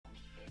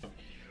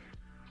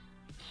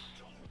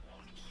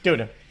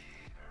Dude.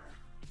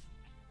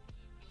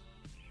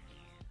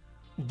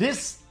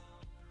 This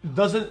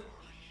doesn't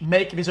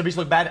make Mr. Beast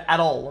look bad at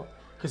all.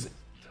 Because,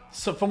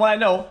 so from what I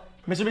know,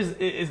 Mr. Beast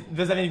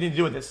doesn't have anything to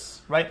do with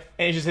this, right?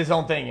 And it's just his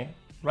own thing,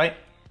 right?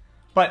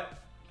 But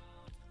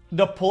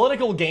the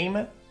political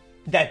game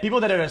that people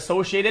that are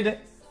associated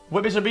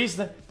with Mr. Beast,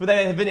 that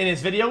have been in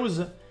his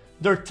videos,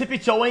 they're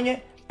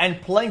tippy-toeing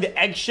and playing the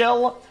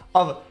eggshell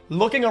of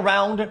looking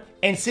around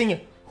and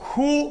seeing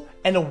who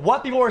and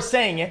what people are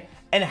saying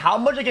and how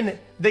much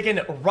they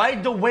can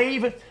ride the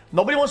wave.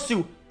 Nobody wants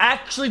to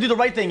actually do the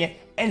right thing.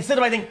 Instead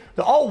of, I think,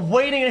 they're all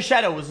waiting in the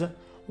shadows,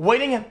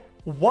 waiting,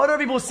 what are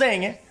people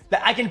saying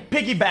that I can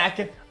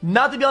piggyback,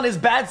 not to be on his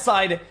bad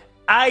side.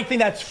 I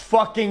think that's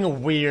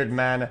fucking weird,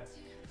 man.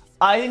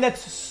 I think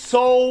that's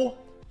so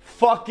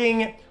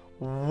fucking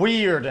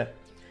weird.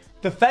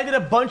 The fact that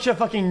a bunch of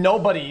fucking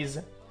nobodies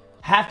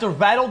have to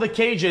rattle the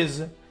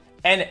cages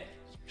and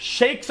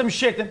shake some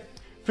shit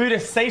for you to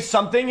say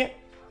something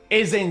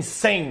is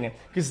insane.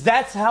 Because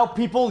that's how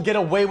people get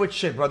away with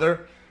shit,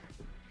 brother.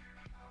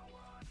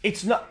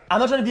 It's not, I'm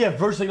not trying to be a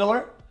virtue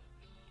signaler.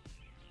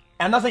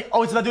 I'm not saying,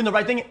 oh, it's about doing the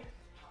right thing.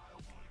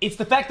 It's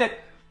the fact that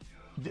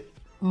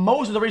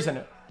most of the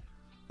reason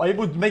why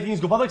people make things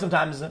go public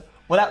sometimes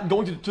without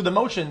going through the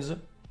motions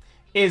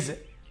is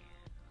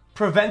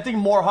preventing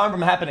more harm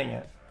from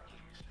happening.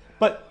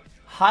 But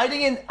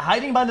hiding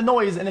behind the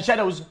noise and the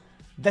shadows,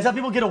 that's how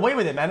people get away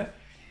with it, man.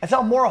 That's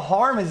how more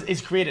harm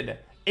is created.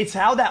 It's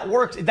how that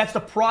works. That's the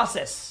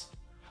process.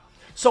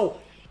 So,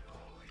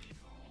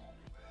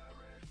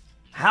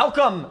 how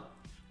come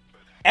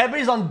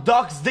everybody's on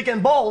Doc's dick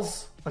and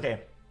balls? Okay.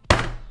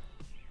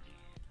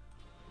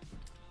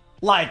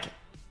 Like,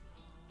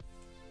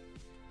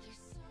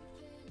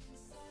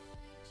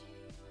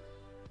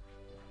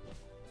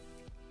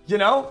 you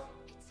know?